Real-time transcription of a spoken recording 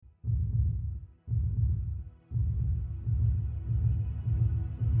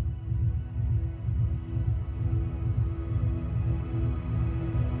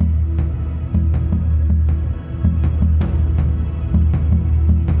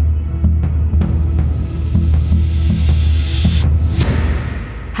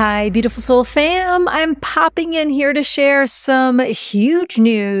Hi, beautiful soul fam. I'm popping in here to share some huge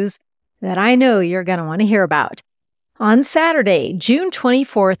news that I know you're going to want to hear about. On Saturday, June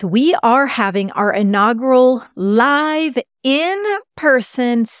 24th, we are having our inaugural live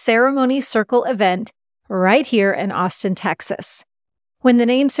in-person Ceremony Circle event right here in Austin, Texas. When the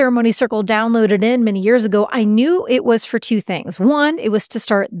name Ceremony Circle downloaded in many years ago, I knew it was for two things. One, it was to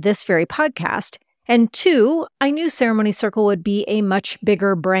start this very podcast. And two, I knew Ceremony Circle would be a much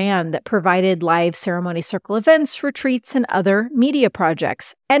bigger brand that provided live Ceremony Circle events, retreats, and other media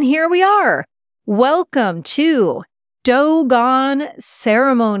projects. And here we are. Welcome to Dogon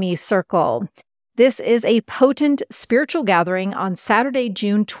Ceremony Circle. This is a potent spiritual gathering on Saturday,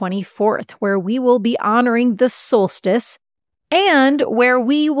 June 24th, where we will be honoring the solstice and where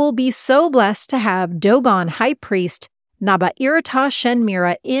we will be so blessed to have Dogon High Priest Naba Iritah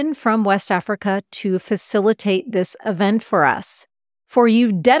Shenmira in from West Africa to facilitate this event for us. For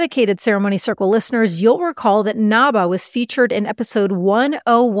you dedicated Ceremony Circle listeners, you'll recall that Naba was featured in episode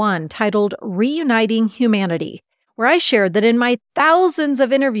 101 titled Reuniting Humanity, where I shared that in my thousands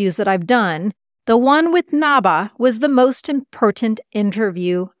of interviews that I've done, the one with Naba was the most important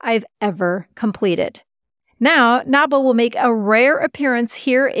interview I've ever completed. Now, Naba will make a rare appearance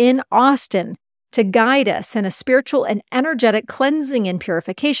here in Austin to guide us in a spiritual and energetic cleansing and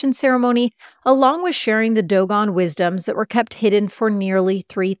purification ceremony, along with sharing the Dogon wisdoms that were kept hidden for nearly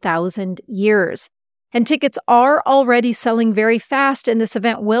 3,000 years. And tickets are already selling very fast, and this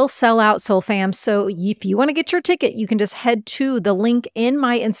event will sell out, Soul Fam. So if you want to get your ticket, you can just head to the link in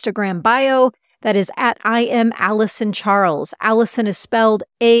my Instagram bio. That is at I am Allison Charles. Allison is spelled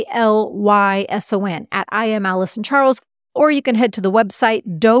Alyson, at I am Allison Charles. Or you can head to the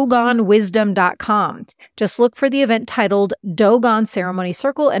website dogonwisdom.com. Just look for the event titled Dogon Ceremony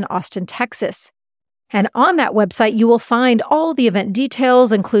Circle in Austin, Texas. And on that website, you will find all the event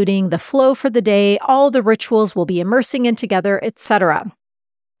details, including the flow for the day, all the rituals we'll be immersing in together, etc.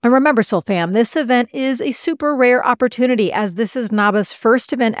 And remember, Soul Fam, this event is a super rare opportunity as this is Naba's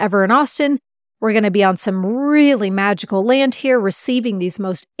first event ever in Austin. We're going to be on some really magical land here, receiving these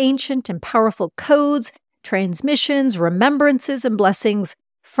most ancient and powerful codes, transmissions, remembrances, and blessings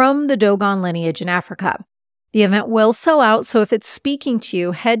from the Dogon lineage in Africa. The event will sell out, so if it's speaking to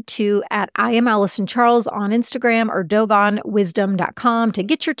you, head to at I am Allison Charles on Instagram or dogonwisdom.com to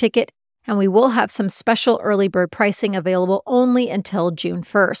get your ticket, and we will have some special early bird pricing available only until June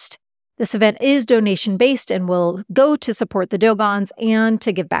 1st. This event is donation-based and will go to support the Dogons and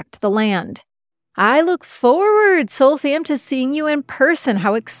to give back to the land. I look forward, Soul Fam, to seeing you in person.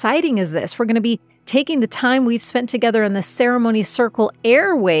 How exciting is this? We're going to be taking the time we've spent together in the Ceremony Circle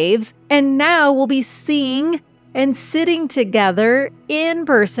airwaves, and now we'll be seeing and sitting together in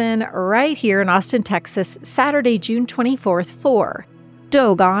person right here in Austin, Texas, Saturday, June 24th for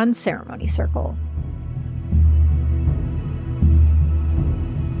Dogon Ceremony Circle.